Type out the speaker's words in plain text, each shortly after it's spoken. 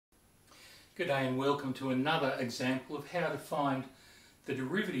G'day and welcome to another example of how to find the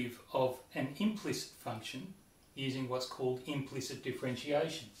derivative of an implicit function using what's called implicit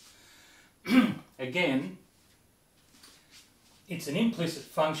differentiation. Again, it's an implicit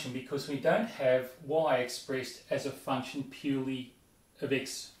function because we don't have y expressed as a function purely of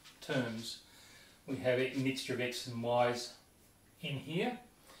x terms. We have a mixture of x and y's in here,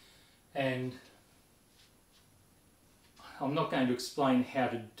 and I'm not going to explain how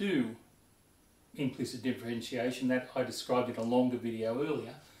to do implicit differentiation. That I described in a longer video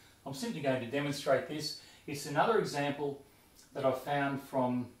earlier. I'm simply going to demonstrate this. It's another example that I found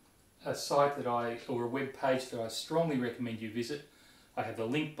from a site or a web page that I strongly recommend you visit. I have the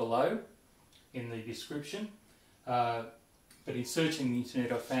link below in the description, but in searching the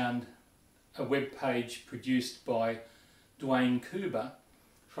internet I found a web page produced by Dwayne Kuba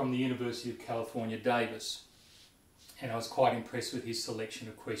from the University of California, Davis, and I was quite impressed with his selection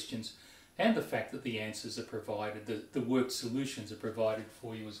of questions and the fact that the answers are provided, the worked solutions are provided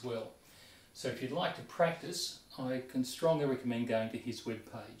for you as well. So if you'd like to practice, I can strongly recommend going to his web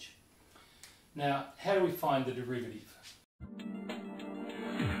page. Now, how do we find the derivative?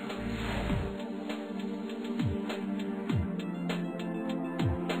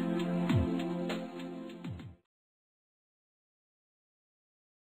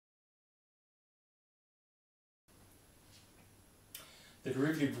 The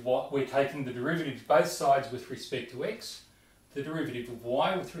derivative of y, we're taking the derivative of both sides with respect to x. The derivative of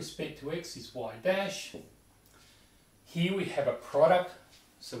y with respect to x is y dash. Here we have a product,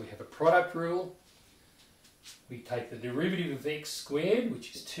 so we have a product rule. We take the derivative of x squared,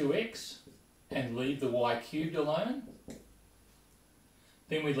 which is 2x, and leave the y cubed alone.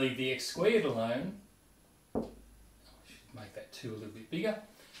 Then we leave the x squared alone. I should make that 2 a little bit bigger.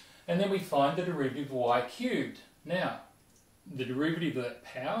 And then we find the derivative of y cubed. Now, the derivative of that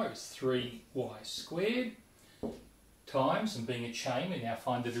power is 3y squared times, and being a chain we now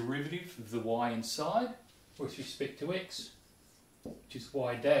find the derivative of the y inside with respect to x, which is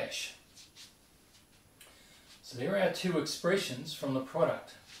y dash. So there are our two expressions from the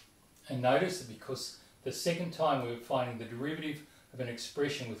product, and notice that because the second time we were finding the derivative of an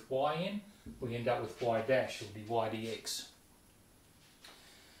expression with y in, we end up with y dash, it will be y dx.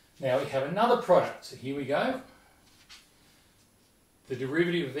 Now we have another product, so here we go. The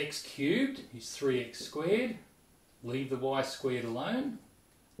derivative of x cubed is 3x squared. Leave the y squared alone.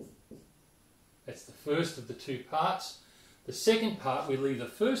 That's the first of the two parts. The second part, we leave the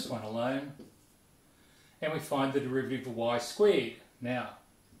first one alone, and we find the derivative of y squared. Now,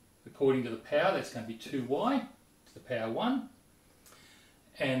 according to the power, that's going to be 2y to the power 1,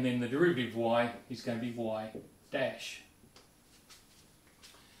 and then the derivative of y is going to be y dash.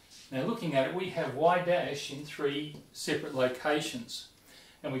 Now looking at it, we have y dash in 3 separate locations,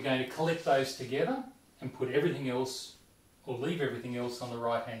 and we're going to collect those together and put everything else, or leave everything else on the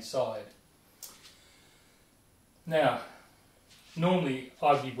right hand side. Now, normally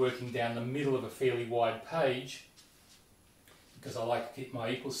I'd be working down the middle of a fairly wide page because I like to keep my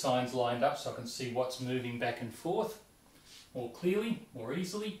equal signs lined up so I can see what's moving back and forth more clearly, more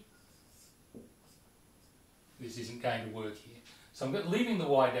easily. This isn't going to work here. So I'm leaving the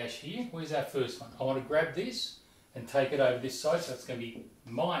y dash here. Where's our first one? I want to grab this and take it over this side, so it's going to be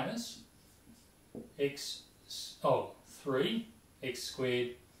minus 3x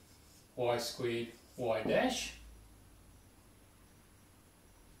squared, y dash.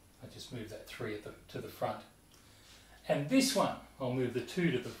 I just move that 3 to the front. And this one, I'll move the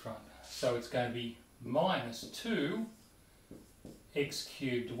 2 to the front. So it's going to be minus 2x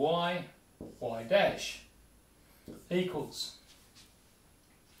cubed y dash equals,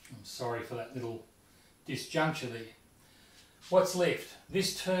 I'm sorry for that little disjuncture there. What's left?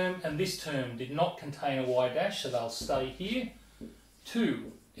 This term and this term did not contain a y dash, so they'll stay here.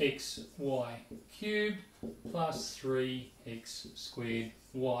 2xy cubed plus 3x squared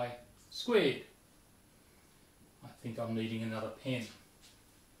y squared. I think I'm needing another pen.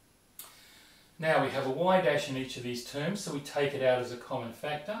 Now we have a y dash in each of these terms, so we take it out as a common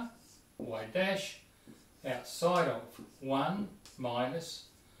factor. Y dash outside of 1 minus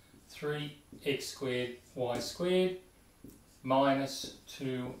 3x squared y squared minus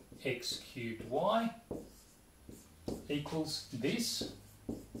 2x cubed y equals this.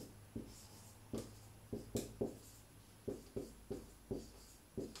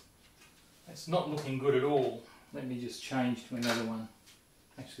 That's not looking good at all. Let me just change to another one.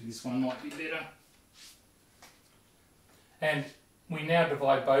 Actually, this one might be better. And we now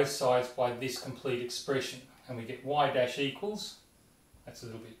divide both sides by this complete expression, and we get y dash equals, that's a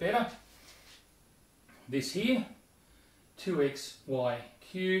little bit better, this here, 2xy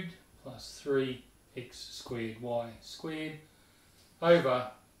cubed plus 3x²y²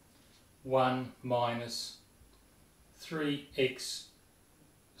 over 1 minus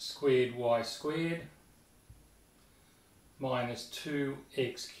 3x²y² minus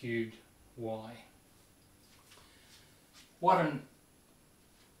 2x³ y. What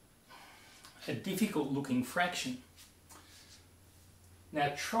a difficult looking fraction.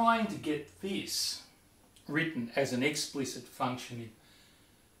 Now trying to get this written as an explicit function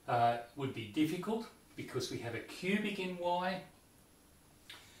would be difficult because we have a cubic in y,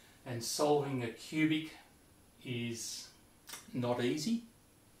 and solving a cubic is not easy.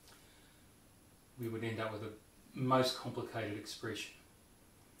 We would end up with a most complicated expression.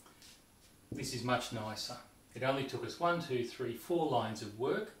 This is much nicer. It only took us 4 lines of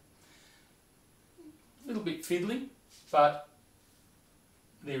work. A little bit fiddly, but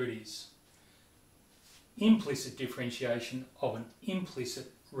there it is. Implicit differentiation of an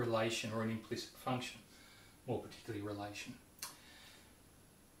implicit relation or an implicit function, more particularly relation.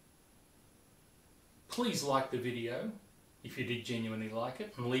 Please like the video if you did genuinely like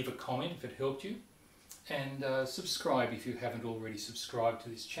it, and leave a comment if it helped you, and subscribe if you haven't already subscribed to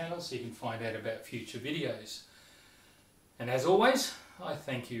this channel so you can find out about future videos. And as always, I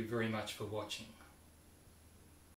thank you very much for watching.